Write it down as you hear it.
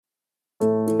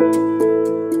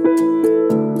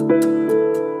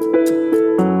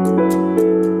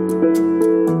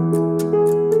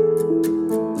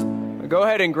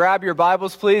ahead and grab your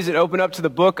Bibles, please, and open up to the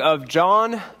book of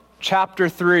John, chapter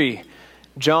 3.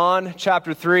 John,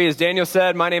 chapter 3. As Daniel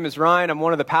said, my name is Ryan. I'm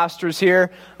one of the pastors here.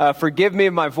 Forgive me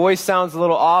if my voice sounds a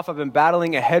little off. I've been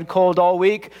battling a head cold all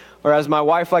week, or as my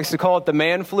wife likes to call it, the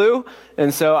man flu.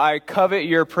 And so I covet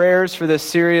your prayers for this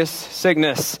serious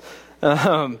sickness.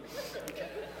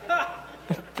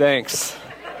 Thanks.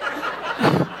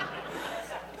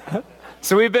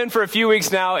 So we've been for a few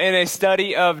weeks now in a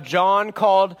study of John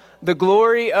called The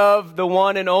Glory of the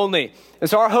One and Only. And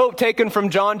so our hope taken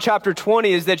from John chapter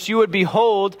 20 is that you would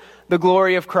behold the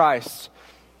glory of Christ.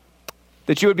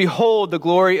 That you would behold the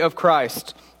glory of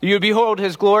Christ. You would behold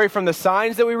his glory from the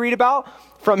signs that we read about,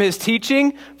 from his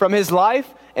teaching, from his life,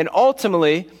 and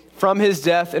ultimately from his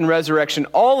death and resurrection.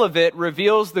 All of it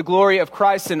reveals the glory of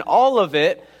Christ, and all of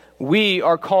it we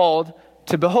are called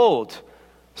to behold.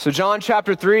 So John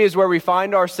chapter 3 is where we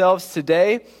find ourselves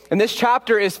today. And this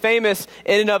chapter is famous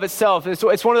in and of itself. It's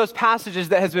one of those passages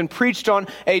that has been preached on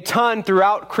a ton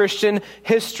throughout Christian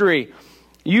history.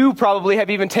 You probably have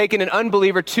even taken an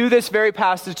unbeliever to this very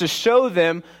passage to show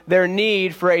them their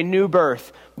need for a new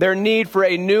birth, their need for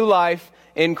a new life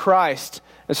in Christ.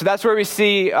 And so that's where we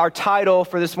see our title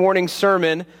for this morning's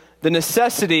sermon, The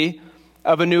Necessity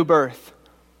of a New Birth.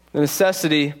 The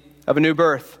necessity of a new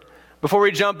birth. Before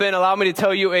we jump in, allow me to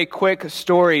tell you a quick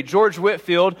story. George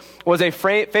Whitefield was a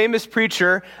famous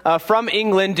preacher from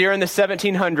England during the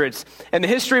 1700s. And the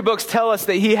history books tell us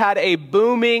that he had a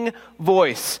booming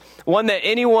voice, one that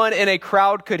anyone in a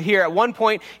crowd could hear. At one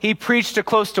point, he preached to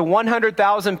close to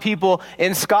 100,000 people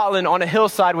in Scotland on a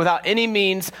hillside without any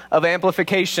means of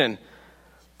amplification.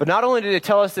 But not only did they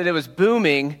tell us that it was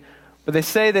booming, but they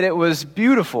say that it was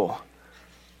beautiful.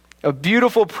 A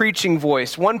beautiful preaching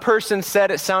voice. One person said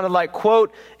it sounded like,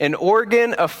 quote, an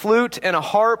organ, a flute, and a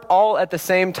harp all at the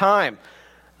same time.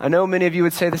 I know many of you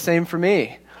would say the same for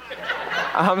me.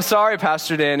 I'm sorry,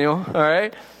 Pastor Daniel, all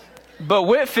right? But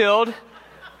Whitefield,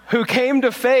 who came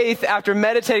to faith after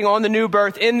meditating on the new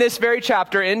birth in this very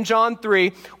chapter, in John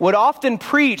 3, would often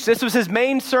preach, this was his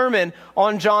main sermon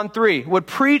on John 3, would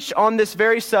preach on this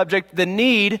very subject, the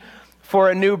need for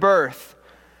a new birth.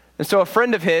 And so a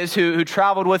friend of his who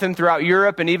traveled with him throughout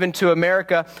Europe and even to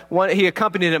America, he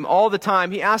accompanied him all the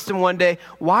time. He asked him one day,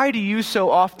 why do you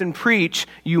so often preach,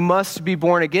 you must be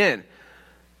born again?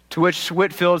 To which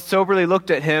Whitefield soberly looked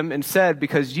at him and said,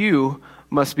 because you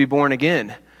must be born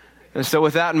again. And so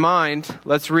with that in mind,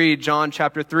 let's read John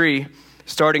chapter 3,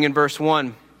 starting in verse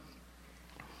 1.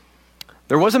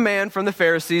 There was a man from the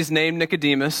Pharisees named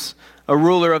Nicodemus, a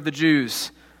ruler of the Jews.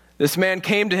 This man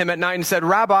came to him at night and said,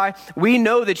 Rabbi, we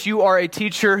know that you are a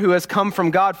teacher who has come from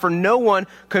God, for no one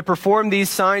could perform these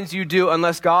signs you do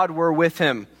unless God were with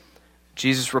him.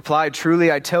 Jesus replied,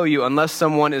 truly I tell you, unless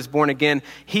someone is born again,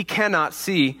 he cannot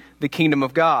see the kingdom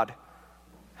of God.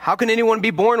 How can anyone be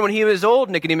born when he is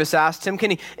old? Nicodemus asked him. Can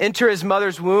he enter his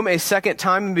mother's womb a second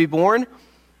time and be born?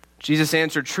 Jesus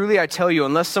answered, truly I tell you,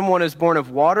 unless someone is born of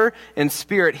water and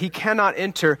spirit, he cannot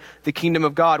enter the kingdom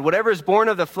of God. Whatever is born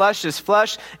of the flesh is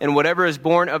flesh, and whatever is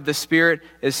born of the spirit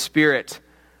is spirit.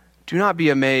 Do not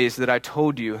be amazed that I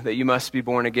told you that you must be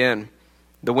born again.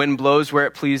 The wind blows where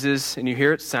it pleases, and you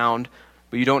hear its sound,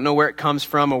 but you don't know where it comes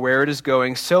from or where it is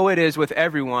going. So it is with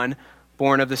everyone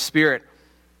born of the Spirit.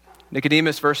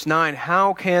 Nicodemus, verse 9,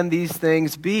 how can these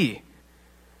things be?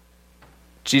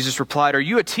 Jesus replied, are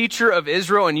you a teacher of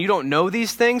Israel and you don't know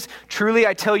these things? Truly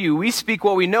I tell you, we speak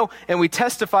what we know and we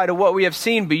testify to what we have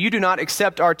seen, but you do not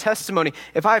accept our testimony.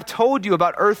 If I have told you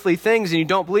about earthly things and you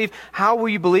don't believe, how will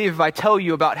you believe if I tell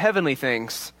you about heavenly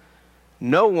things?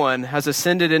 No one has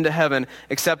ascended into heaven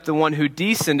except the one who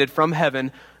descended from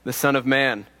heaven, the Son of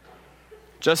Man.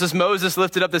 Just as Moses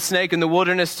lifted up the snake in the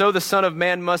wilderness, so the Son of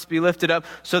Man must be lifted up,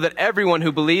 so that everyone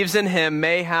who believes in him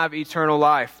may have eternal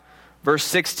life. Verse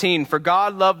 16, for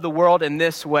God loved the world in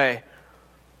this way.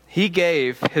 He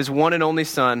gave his one and only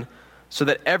Son, so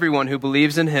that everyone who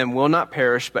believes in him will not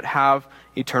perish, but have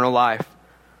eternal life.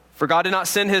 For God did not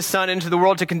send his Son into the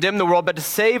world to condemn the world, but to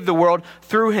save the world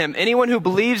through him. Anyone who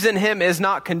believes in him is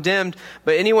not condemned,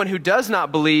 but anyone who does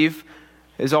not believe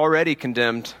is already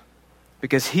condemned,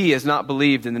 because he has not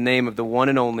believed in the name of the one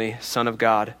and only Son of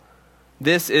God.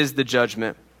 This is the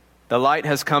judgment. The light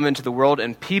has come into the world,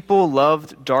 and people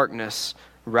loved darkness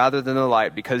rather than the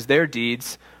light, because their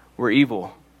deeds were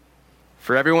evil.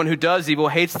 For everyone who does evil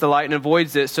hates the light and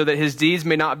avoids it, so that his deeds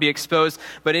may not be exposed.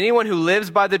 But anyone who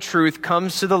lives by the truth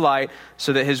comes to the light,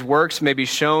 so that his works may be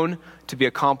shown to be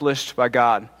accomplished by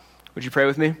God. Would you pray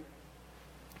with me?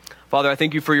 Father, I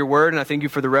thank you for your word, and I thank you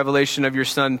for the revelation of your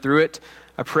Son through it.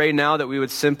 I pray now that we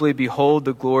would simply behold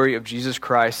the glory of Jesus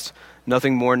Christ,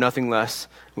 nothing more, nothing less.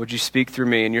 Would you speak through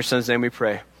me? In your Son's name we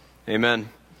pray. Amen.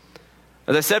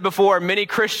 As I said before, many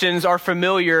Christians are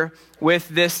familiar with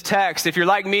this text. If you're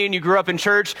like me and you grew up in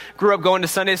church, grew up going to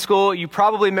Sunday school, you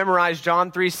probably memorized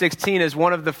John 3:16 as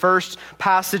one of the first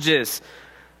passages.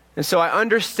 And so I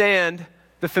understand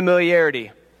the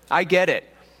familiarity. I get it.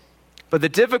 But the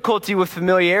difficulty with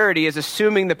familiarity is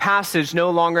assuming the passage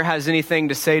no longer has anything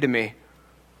to say to me,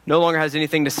 no longer has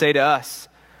anything to say to us.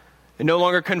 It no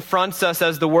longer confronts us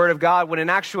as the Word of God, when in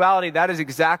actuality, that is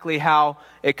exactly how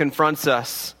it confronts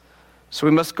us. So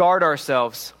we must guard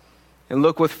ourselves and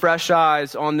look with fresh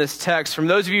eyes on this text. From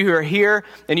those of you who are here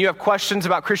and you have questions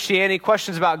about Christianity,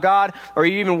 questions about God, or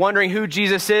you're even wondering who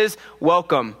Jesus is,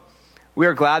 welcome. We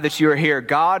are glad that you are here.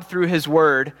 God, through His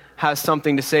Word, has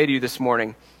something to say to you this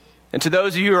morning. And to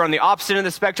those of you who are on the opposite end of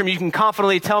the spectrum, you can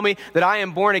confidently tell me that I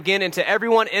am born again. And to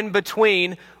everyone in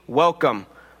between, welcome.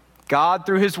 God,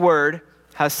 through His Word,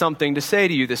 has something to say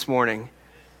to you this morning.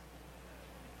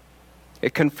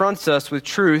 It confronts us with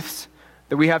truths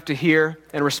that we have to hear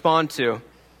and respond to.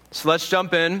 So let's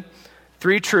jump in.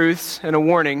 3 truths and a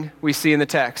warning we see in the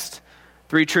text.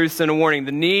 3 truths and a warning.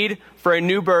 The need for a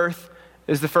new birth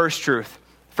is the first truth.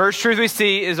 First truth we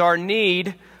see is our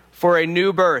need for a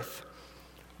new birth.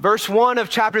 Verse 1 of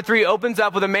chapter 3 opens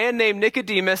up with a man named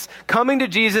Nicodemus coming to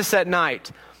Jesus at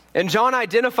night. And John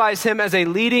identifies him as a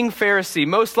leading Pharisee,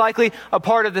 most likely a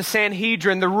part of the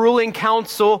Sanhedrin, the ruling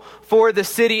council for the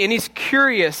city. And he's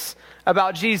curious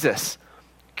about Jesus.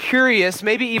 Curious,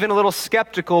 maybe even a little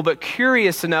skeptical, but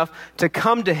curious enough to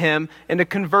come to him and to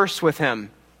converse with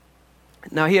him.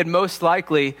 Now, he had most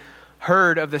likely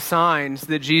heard of the signs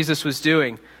that Jesus was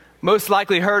doing. Most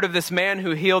likely heard of this man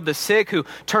who healed the sick, who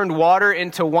turned water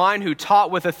into wine, who taught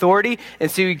with authority.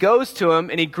 And so he goes to him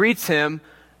and he greets him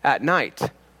at night.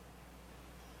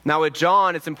 Now with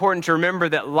John, it's important to remember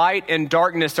that light and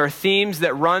darkness are themes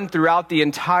that run throughout the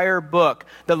entire book.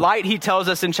 The light, he tells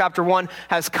us in chapter 1,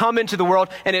 has come into the world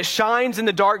and it shines in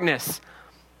the darkness.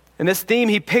 And this theme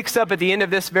he picks up at the end of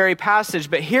this very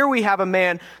passage. But here we have a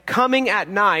man coming at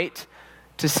night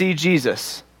to see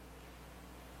Jesus.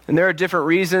 And there are different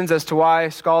reasons as to why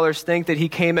scholars think that he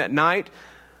came at night.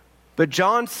 But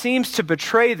John seems to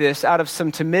betray this out of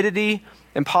some timidity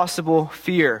and possible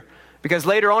fear. Because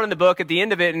later on in the book, at the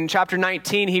end of it, in chapter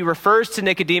 19, he refers to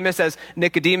Nicodemus as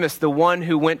Nicodemus, the one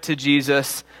who went to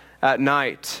Jesus at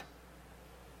night.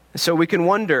 So we can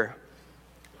wonder,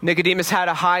 Nicodemus had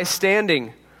a high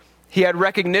standing. He had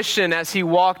recognition as he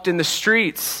walked in the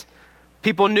streets.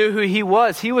 People knew who he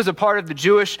was. He was a part of the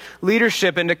Jewish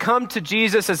leadership. And to come to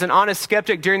Jesus as an honest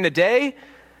skeptic during the day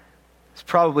is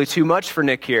probably too much for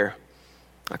Nick here.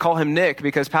 I call him Nick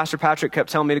because Pastor Patrick kept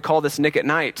telling me to call this Nick at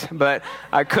night, but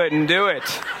I couldn't do it.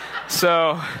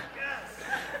 So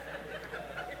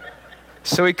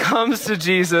he comes to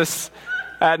Jesus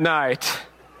at night,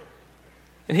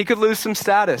 and he could lose some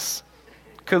status,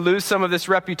 could lose some of this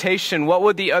reputation. What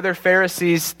would the other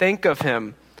Pharisees think of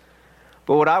him?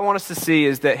 But what I want us to see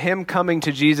is that him coming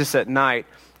to Jesus at night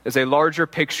is a larger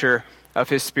picture of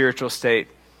his spiritual state.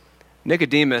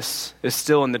 Nicodemus is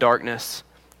still in the darkness,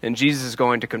 and Jesus is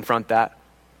going to confront that.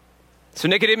 So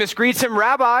Nicodemus greets him,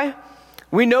 "Rabbi,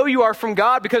 we know you are from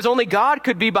God because only God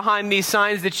could be behind these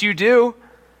signs that you do."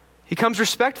 He comes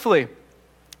respectfully.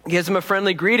 He gives him a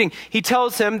friendly greeting. He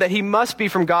tells him that he must be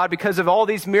from God because of all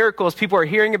these miracles people are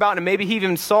hearing about, and maybe he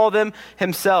even saw them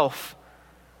himself.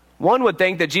 One would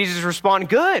think that Jesus would respond,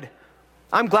 "Good.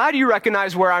 I'm glad you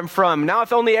recognize where I'm from. Now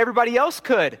if only everybody else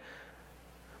could."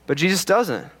 But Jesus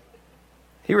doesn't.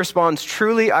 He responds,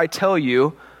 "Truly I tell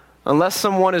you, unless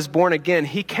someone is born again,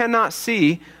 he cannot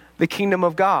see the kingdom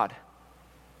of God."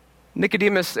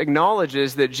 Nicodemus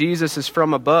acknowledges that Jesus is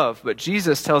from above, but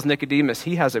Jesus tells Nicodemus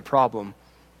he has a problem.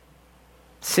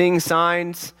 Seeing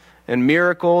signs and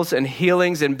miracles and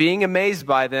healings and being amazed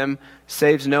by them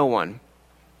saves no one.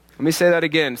 Let me say that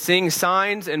again. Seeing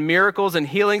signs and miracles and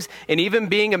healings and even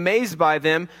being amazed by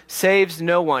them saves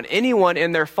no one. Anyone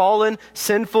in their fallen,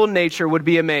 sinful nature would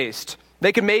be amazed.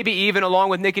 They could maybe even, along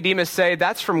with Nicodemus, say,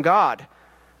 "That's from God."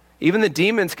 Even the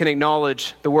demons can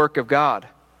acknowledge the work of God.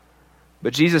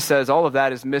 But Jesus says all of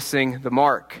that is missing the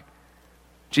mark.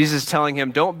 Jesus is telling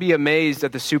him, don't be amazed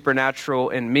at the supernatural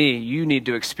in me. You need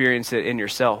to experience it in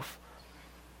yourself.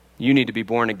 You need to be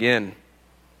born again.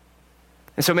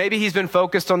 And so maybe he's been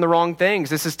focused on the wrong things.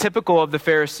 This is typical of the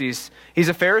Pharisees. He's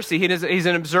a Pharisee. He's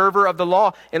an observer of the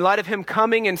law. In light of him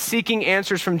coming and seeking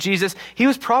answers from Jesus, he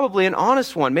was probably an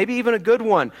honest one, maybe even a good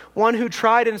one who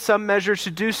tried in some measure to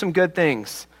do some good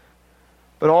things.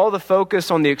 But all the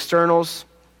focus on the externals,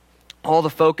 all the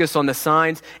focus on the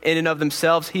signs in and of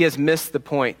themselves, he has missed the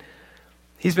point.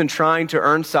 He's been trying to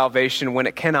earn salvation when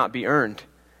it cannot be earned.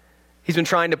 He's been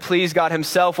trying to please God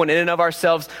himself when in and of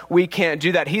ourselves we can't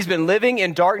do that. He's been living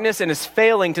in darkness and is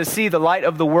failing to see the light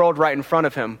of the world right in front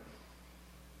of him.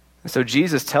 And so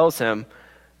Jesus tells him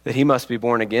that he must be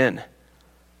born again.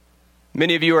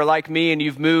 Many of you are like me and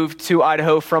you've moved to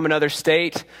Idaho from another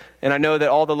state, and I know that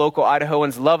all the local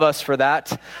Idahoans love us for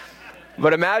that.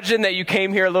 But imagine that you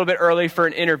came here a little bit early for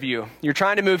an interview. You're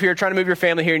trying to move here, trying to move your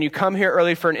family here, and you come here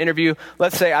early for an interview.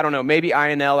 Let's say, I don't know, maybe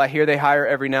INL. I hear they hire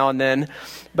every now and then.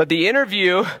 But the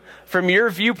interview, from your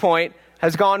viewpoint,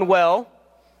 has gone well.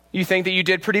 You think that you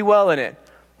did pretty well in it.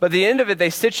 But at the end of it, they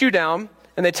sit you down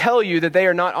and they tell you that they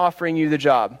are not offering you the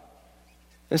job.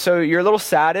 And so you're a little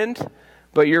saddened,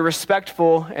 but you're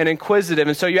respectful and inquisitive.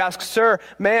 And so you ask, sir,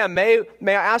 ma'am, may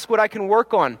I ask what I can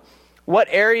work on? What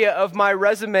area of my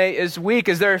resume is weak?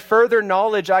 Is there further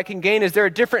knowledge I can gain? Is there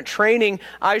a different training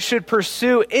I should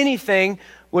pursue? Anything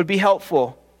would be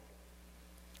helpful.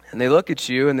 And they look at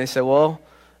you and they say, well,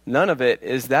 none of it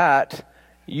is that.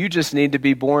 You just need to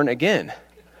be born again.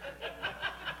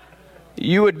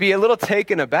 You would be a little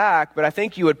taken aback, but I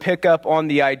think you would pick up on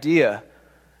the idea.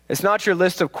 It's not your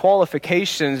list of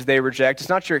qualifications they reject. It's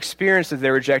not your experiences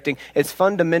they're rejecting. It's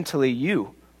fundamentally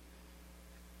you.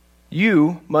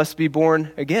 You must be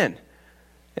born again.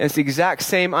 And it's the exact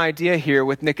same idea here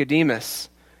with Nicodemus.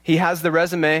 He has the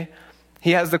resume,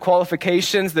 he has the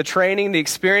qualifications, the training, the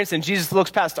experience, and Jesus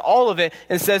looks past all of it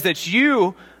and says that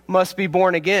you must be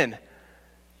born again.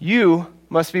 You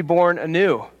must be born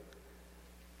anew.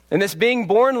 And this being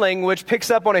born language picks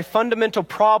up on a fundamental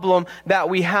problem that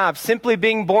we have. Simply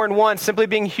being born once, simply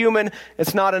being human,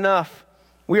 it's not enough.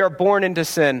 We are born into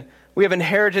sin. We have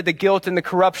inherited the guilt and the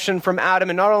corruption from Adam,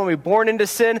 and not only are we born into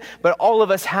sin, but all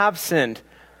of us have sinned,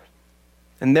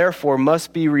 and therefore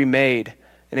must be remade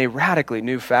in a radically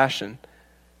new fashion.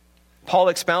 Paul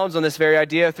expounds on this very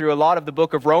idea through a lot of the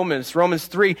book of Romans. Romans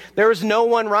 3, there is no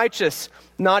one righteous,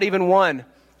 not even one.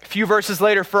 A few verses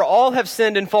later, for all have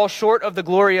sinned and fall short of the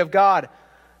glory of God.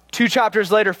 2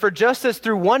 chapters later, for just as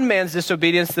through one man's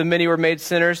disobedience the many were made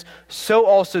sinners, so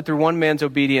also through one man's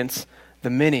obedience the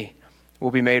many will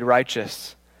be made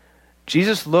righteous.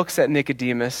 Jesus looks at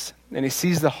Nicodemus and he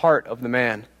sees the heart of the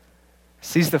man,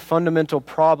 sees the fundamental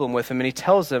problem with him, and he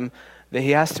tells him that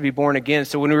he has to be born again.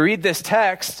 So when we read this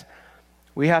text,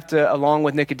 we have to, along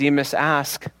with Nicodemus,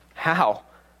 ask, how?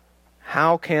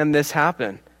 How can this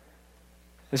happen?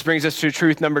 This brings us to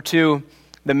truth number 2,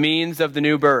 the means of the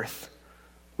new birth.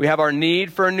 We have our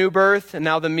need for a new birth and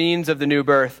now the means of the new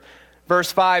birth. Verse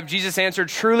 5, Jesus answered,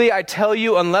 truly I tell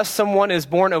you, unless someone is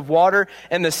born of water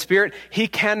and the Spirit, he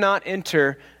cannot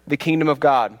enter the kingdom of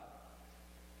God.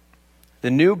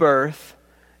 The new birth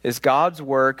is God's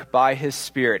work by his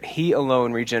Spirit. He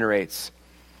alone regenerates.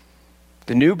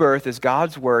 The new birth is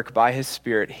God's work by his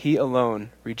Spirit. He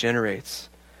alone regenerates.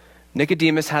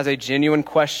 Nicodemus has a genuine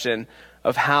question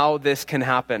of how this can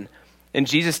happen. And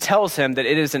Jesus tells him that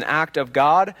it is an act of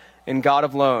God and God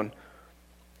alone.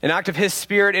 An act of his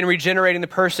Spirit in regenerating the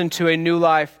person to a new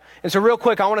life. And so real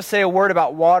quick, I want to say a word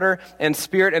about water and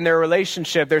Spirit and their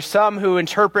relationship. There's some who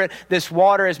interpret this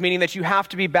water as meaning that you have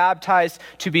to be baptized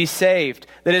to be saved.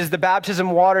 That is the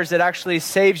baptism waters that actually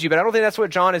saves you. But I don't think that's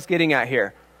what John is getting at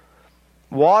here.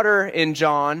 Water in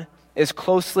John is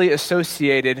closely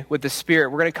associated with the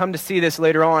Spirit. We're going to come to see this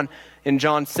later on in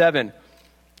John 7.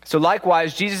 So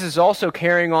likewise, Jesus is also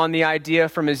carrying on the idea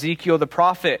from Ezekiel the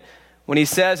prophet, when he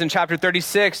says in chapter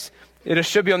 36, it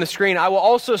should be on the screen, I will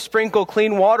also sprinkle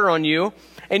clean water on you,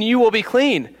 and you will be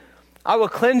clean. I will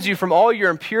cleanse you from all your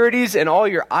impurities and all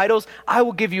your idols. I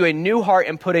will give you a new heart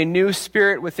and put a new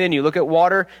spirit within you. Look at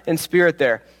water and Spirit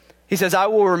there. He says, I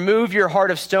will remove your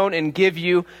heart of stone and give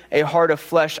you a heart of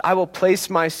flesh. I will place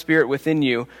my Spirit within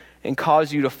you and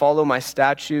cause you to follow my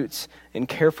statutes and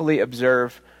carefully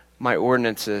observe my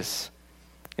ordinances.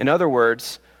 In other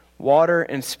words, water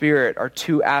and Spirit are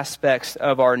two aspects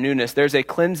of our newness. There's a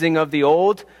cleansing of the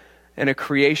old and a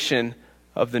creation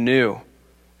of the new.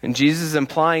 And Jesus is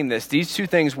implying this. These two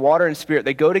things, water and Spirit,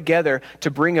 they go together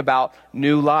to bring about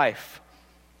new life.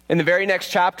 In the very next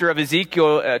chapter of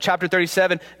Ezekiel, chapter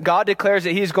 37, God declares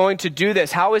that he's going to do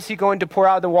this. How is he going to pour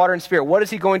out the water and Spirit? What is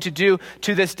he going to do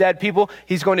to this dead people?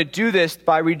 He's going to do this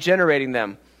by regenerating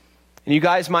them. And you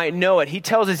guys might know it. He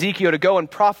tells Ezekiel to go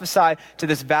and prophesy to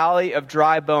this valley of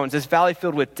dry bones, this valley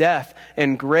filled with death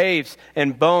and graves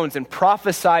and bones, and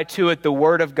prophesy to it the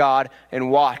word of God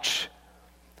and watch.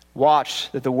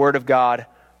 Watch that the word of God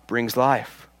brings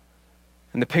life.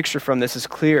 And the picture from this is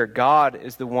clear. God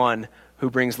is the one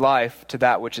who brings life to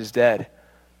that which is dead.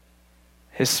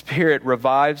 His Spirit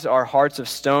revives our hearts of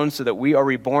stone so that we are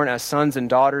reborn as sons and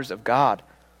daughters of God.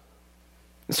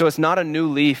 And so it's not a new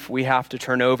leaf we have to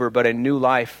turn over, but a new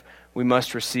life we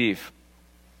must receive.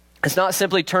 It's not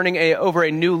simply turning over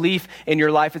a new leaf in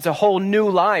your life. It's a whole new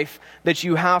life that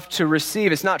you have to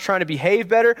receive. It's not trying to behave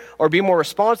better or be more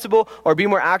responsible or be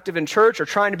more active in church or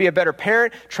trying to be a better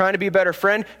parent, trying to be a better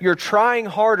friend. Your trying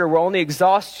harder will only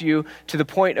exhaust you to the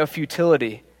point of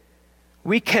futility.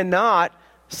 We cannot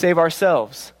save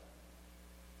ourselves.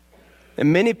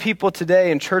 And many people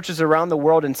today in churches around the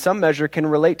world in some measure can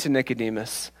relate to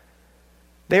Nicodemus.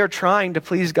 They are trying to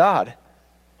please God.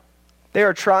 They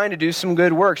are trying to do some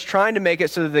good works, trying to make it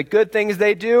so that the good things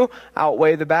they do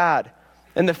outweigh the bad.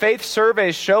 And the faith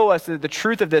surveys show us that the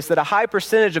truth of this, that a high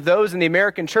percentage of those in the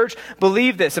American church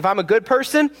believe this. If I'm a good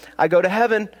person, I go to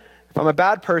heaven. If I'm a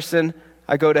bad person,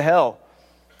 I go to hell.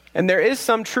 And there is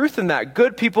some truth in that.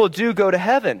 Good people do go to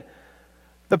heaven.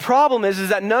 The problem is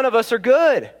that none of us are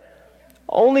good.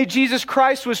 Only Jesus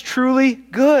Christ was truly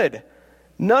good.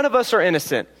 None of us are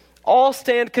innocent. All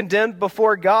stand condemned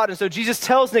before God. And so Jesus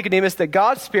tells Nicodemus that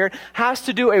God's Spirit has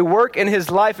to do a work in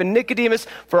his life. And Nicodemus,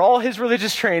 for all his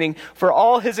religious training, for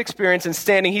all his experience and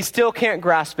standing, he still can't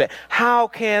grasp it. How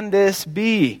can this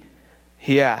be?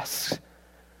 He asks.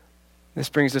 This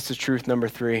brings us to truth number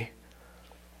 3.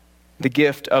 The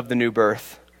gift of the new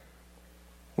birth.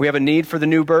 We have a need for the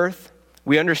new birth.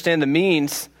 We understand the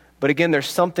means, but again, there's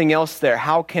something else there.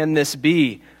 How can this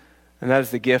be? And that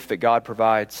is the gift that God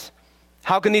provides.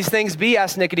 How can these things be?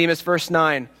 Asked Nicodemus, verse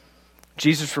 9.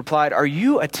 Jesus replied, "Are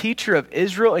you a teacher of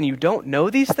Israel and you don't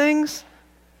know these things?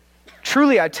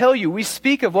 Truly, I tell you, we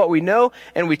speak of what we know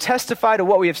and we testify to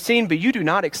what we have seen, but you do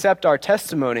not accept our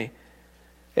testimony.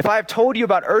 If I have told you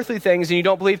about earthly things and you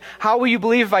don't believe, how will you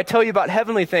believe if I tell you about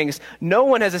heavenly things? No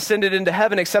one has ascended into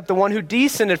heaven except the one who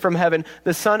descended from heaven,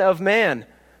 the Son of Man.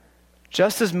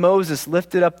 Just as Moses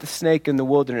lifted up the snake in the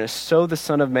wilderness, so the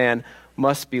Son of Man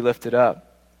must be lifted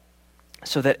up,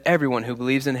 so that everyone who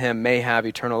believes in him may have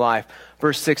eternal life."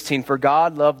 Verse 16, "For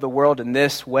God loved the world in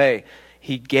this way.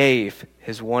 He gave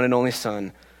his one and only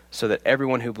Son, so that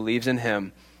everyone who believes in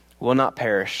him will not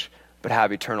perish, but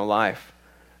have eternal life."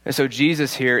 And so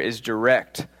Jesus here is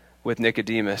direct with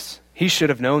Nicodemus. He should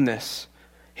have known this.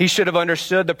 He should have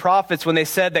understood the prophets when they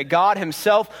said that God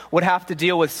himself would have to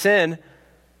deal with sin.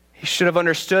 He should have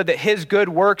understood that his good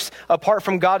works apart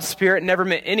from God's Spirit never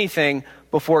meant anything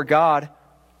before God.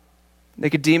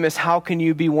 Nicodemus, how can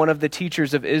you be one of the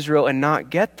teachers of Israel and not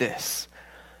get this?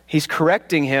 He's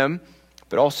correcting him,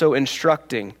 but also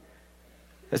instructing.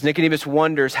 As Nicodemus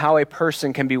wonders how a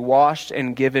person can be washed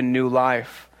and given new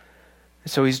life.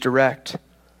 So he's direct.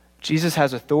 Jesus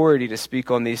has authority to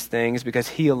speak on these things because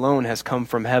he alone has come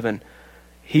from heaven.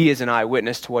 He is an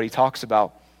eyewitness to what he talks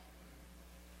about.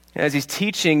 And as he's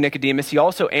teaching Nicodemus, he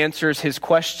also answers his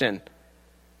question.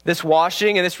 This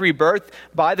washing and this rebirth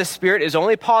by the Spirit is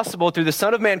only possible through the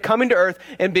Son of Man coming to earth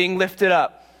and being lifted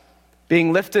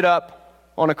up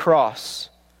on a cross.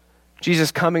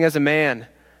 Jesus coming as a man,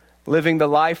 living the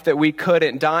life that we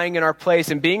couldn't, dying in our place,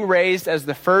 and being raised as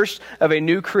the first of a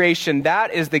new creation.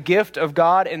 That is the gift of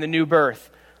God in the new birth.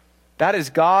 That is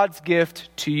God's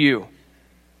gift to you.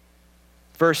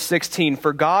 Verse 16,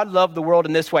 "For God loved the world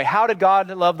in this way." How did God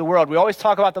love the world? We always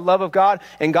talk about the love of God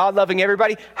and God loving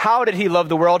everybody. How did he love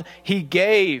the world? He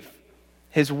gave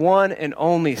his one and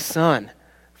only Son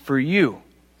for you.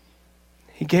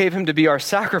 He gave him to be our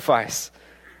sacrifice,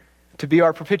 to be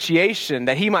our propitiation,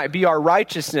 that he might be our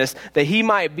righteousness, that he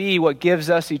might be what gives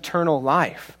us eternal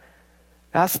life.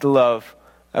 That's the love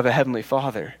of a heavenly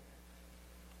Father.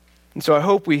 And so I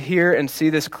hope we hear and see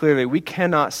this clearly. We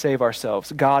cannot save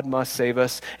ourselves. God must save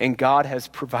us, and God has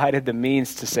provided the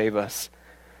means to save us.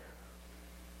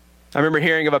 I remember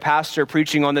hearing of a pastor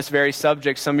preaching on this very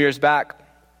subject some years back.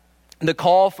 The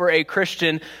call for a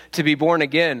Christian to be born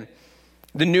again,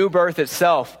 the new birth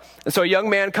itself. And so a young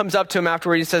man comes up to him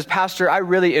afterward and says, "Pastor, I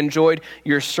really enjoyed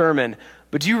your sermon,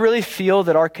 but do you really feel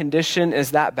that our condition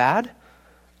is that bad?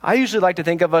 I usually like to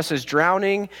think of us as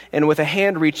drowning and with a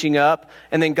hand reaching up,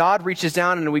 and then God reaches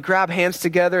down and we grab hands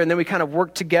together and then we kind of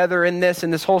work together in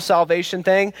this whole salvation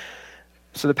thing."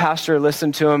 So the pastor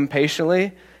listened to him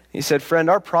patiently. He said, "Friend,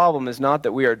 our problem is not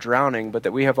that we are drowning, but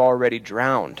that we have already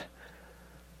drowned."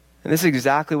 And this is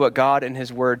exactly what God in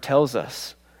his word tells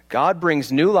us. God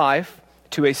brings new life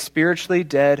to a spiritually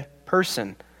dead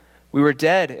person. We were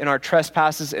dead in our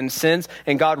trespasses and sins,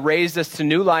 and God raised us to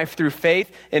new life through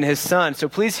faith in his Son. So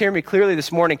please hear me clearly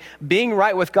this morning. Being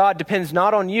right with God depends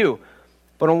not on you,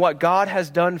 but on what God has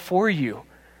done for you.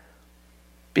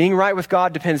 Being right with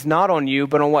God depends not on you,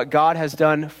 but on what God has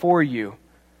done for you.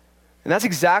 And that's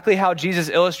exactly how Jesus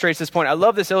illustrates this point. I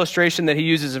love this illustration that he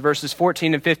uses in verses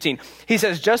 14 and 15. He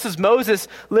says, just as Moses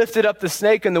lifted up the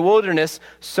snake in the wilderness,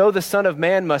 so the Son of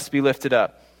Man must be lifted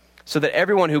up, so that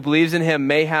everyone who believes in him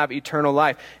may have eternal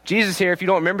life. Jesus here, if you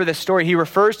don't remember this story, he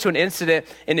refers to an incident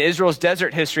in Israel's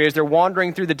desert history as they're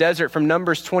wandering through the desert from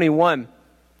Numbers 21.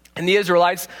 And the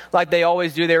Israelites, like they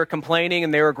always do, they were complaining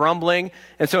and they were grumbling.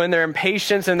 And so in their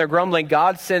impatience and their grumbling,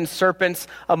 God sends serpents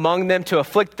among them to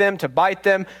afflict them, to bite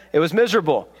them. It was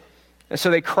miserable. And so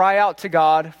they cry out to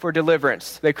God for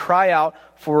deliverance. They cry out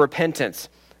for repentance.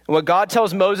 And what God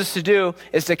tells Moses to do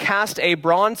is to cast a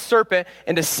bronze serpent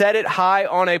and to set it high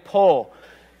on a pole.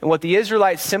 And what the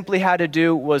Israelites simply had to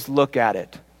do was look at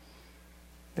it.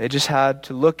 They just had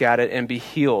to look at it and be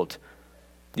healed.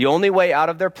 The only way out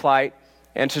of their plight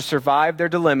and to survive their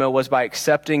dilemma was by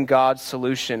accepting God's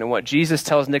solution. And what Jesus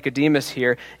tells Nicodemus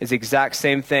here is the exact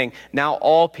same thing. Now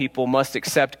all people must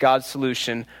accept God's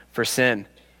solution for sin.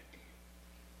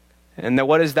 And then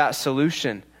what is that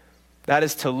solution? That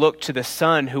is to look to the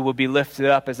Son who will be lifted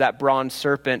up as that bronze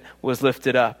serpent was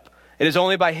lifted up. It is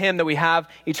only by him that we have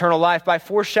eternal life. By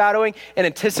foreshadowing and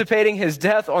anticipating his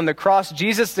death on the cross,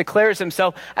 Jesus declares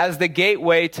himself as the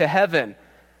gateway to heaven.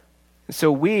 And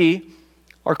so we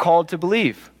are called to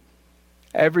believe.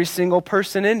 Every single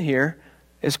person in here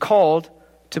is called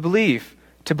to believe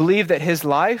that his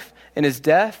life and his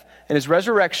death and his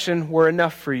resurrection were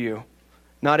enough for you.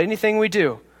 Not anything we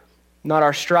do, not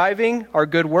our striving, our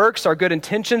good works, our good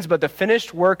intentions, but the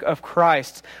finished work of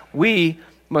Christ. We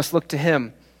must look to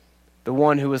him, the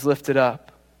one who was lifted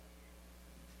up.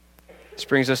 This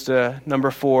brings us to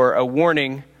number 4, a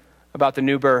warning about the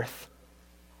new birth.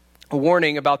 A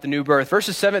warning about the new birth.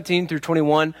 Verses 17 through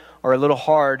 21 are a little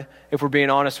hard if we're being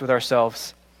honest with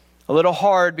ourselves. A little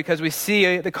hard because we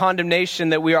see the condemnation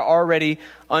that we are already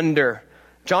under.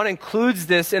 John includes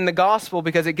this in the gospel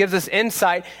because it gives us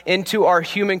insight into our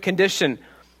human condition,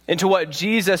 into what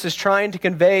Jesus is trying to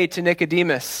convey to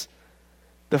Nicodemus,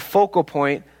 the focal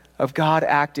point of God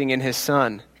acting in his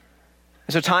Son.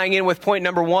 And so tying in with point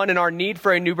number 1 in our need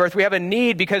for a new birth, we have a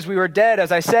need because we were dead,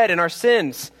 as I said, in our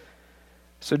sins.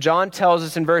 So John tells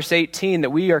us in verse 18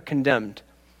 that we are condemned.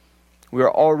 We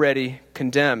are already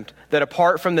condemned. That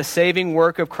apart from the saving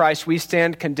work of Christ, we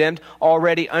stand condemned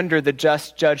already under the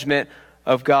just judgment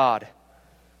of God.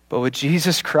 But with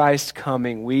Jesus Christ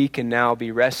coming, we can now be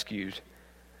rescued.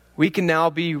 We can now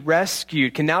be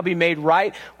rescued, can now be made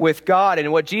right with God.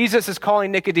 And what Jesus is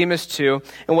calling Nicodemus to,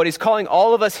 and what he's calling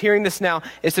all of us hearing this now,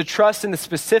 is to trust in the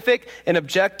specific and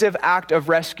objective act of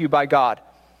rescue by God.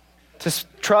 To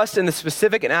trust in the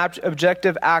specific and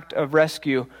objective act of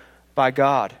rescue by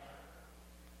God.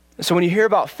 So when you hear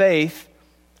about faith,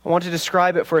 I want to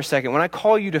describe it for a second. When I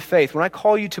call you to faith, when I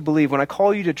call you to believe, when I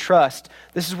call you to trust,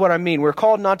 this is what I mean. We're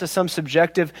called not to some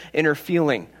subjective inner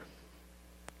feeling,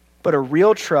 but a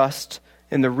real trust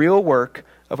in the real work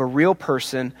of a real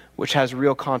person which has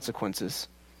real consequences.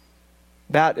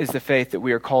 That is the faith that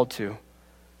we are called to.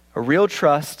 A real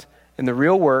trust in the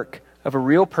real work of a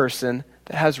real person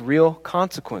that has real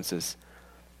consequences.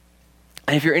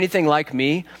 And if you're anything like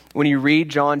me, when you read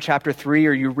John chapter 3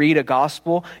 or you read a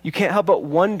gospel, you can't help but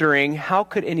wondering, how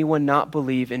could anyone not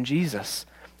believe in Jesus?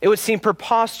 It would seem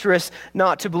preposterous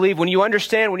not to believe. When you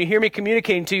understand, when you hear me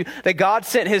communicating to you that God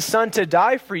sent his Son to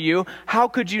die for you, how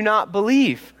could you not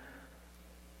believe?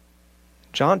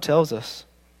 John tells us.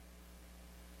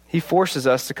 He forces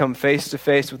us to come face to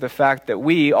face with the fact that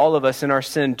we, all of us in our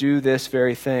sin, do this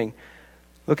very thing.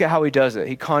 Look at how he does it.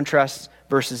 He contrasts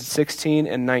verses 16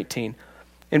 and 19.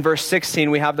 In verse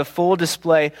 16, we have the full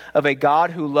display of a God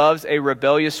who loves a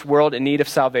rebellious world in need of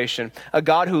salvation. A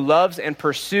God who loves and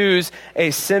pursues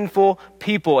a sinful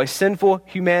people, a sinful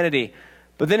humanity.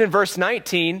 But then in verse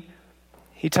 19,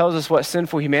 he tells us what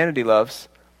sinful humanity loves.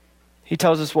 He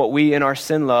tells us what we in our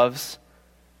sin loves.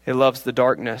 It loves the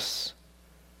darkness.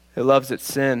 It loves its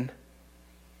sin.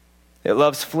 It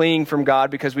loves fleeing from God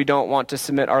because we don't want to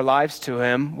submit our lives to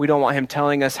him. We don't want him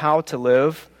telling us how to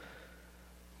live.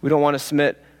 We don't want to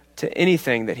submit to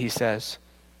anything that he says.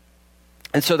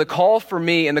 And so the call for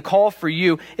me and the call for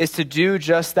you is to do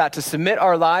just that, to submit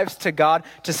our lives to God,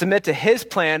 to submit to his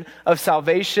plan of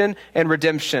salvation and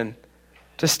redemption,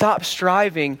 to stop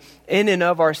striving in and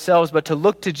of ourselves, but to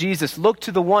look to Jesus, look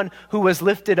to the one who was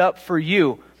lifted up for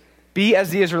you. Be as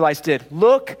the Israelites did.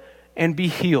 Look and be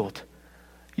healed.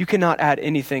 You cannot add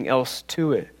anything else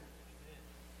to it.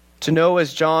 To know,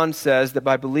 as John says, that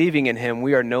by believing in him,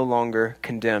 we are no longer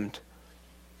condemned.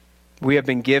 We have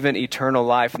been given eternal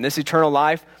life. And this eternal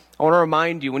life, I want to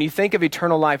remind you, when you think of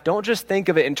eternal life, don't just think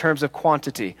of it in terms of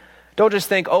quantity. Don't just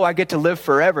think, oh, I get to live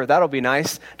forever. That'll be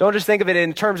nice. Don't just think of it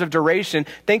in terms of duration.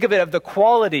 Think of it of the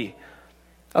quality.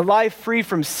 A life free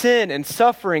from sin and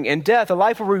suffering and death. A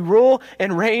life where we rule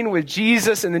and reign with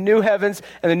Jesus in the new heavens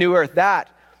and the new earth. That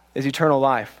is eternal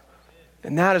life.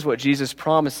 And that is what Jesus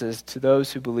promises to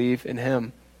those who believe in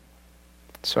him.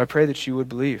 So I pray that you would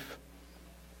believe.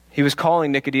 He was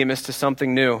calling Nicodemus to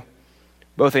something new,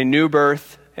 both a new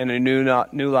birth and a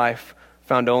new life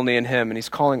found only in him. And he's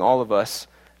calling all of us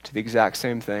to the exact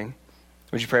same thing.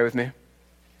 Would you pray with me?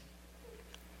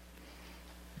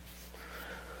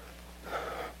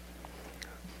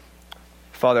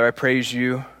 Father, I praise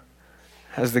you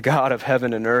as the God of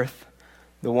heaven and earth,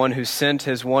 the one who sent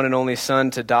his one and only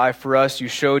Son to die for us. You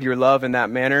showed your love in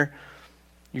that manner.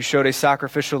 You showed a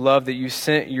sacrificial love that you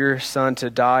sent your Son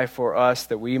to die for us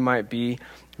that we might be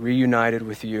reunited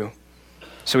with you.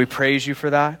 So we praise you for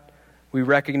that. We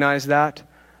recognize that.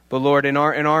 But Lord, in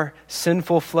our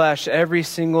sinful flesh, every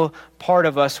single part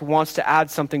of us wants to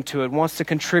add something to it, wants to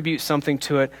contribute something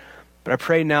to it. But I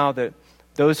pray now that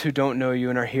those who don't know you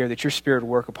and are here, that your Spirit would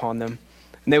work upon them,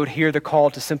 and they would hear the call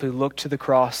to simply look to the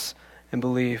cross and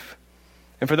believe.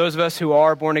 And for those of us who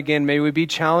are born again, may we be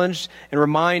challenged and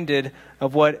reminded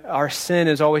of what our sin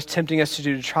is always tempting us to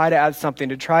do, to try to add something,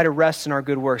 to try to rest in our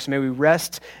good works. May we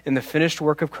rest in the finished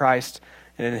work of Christ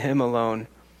and in him alone.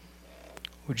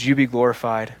 Would you be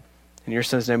glorified? In your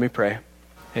Son's name we pray.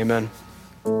 Amen.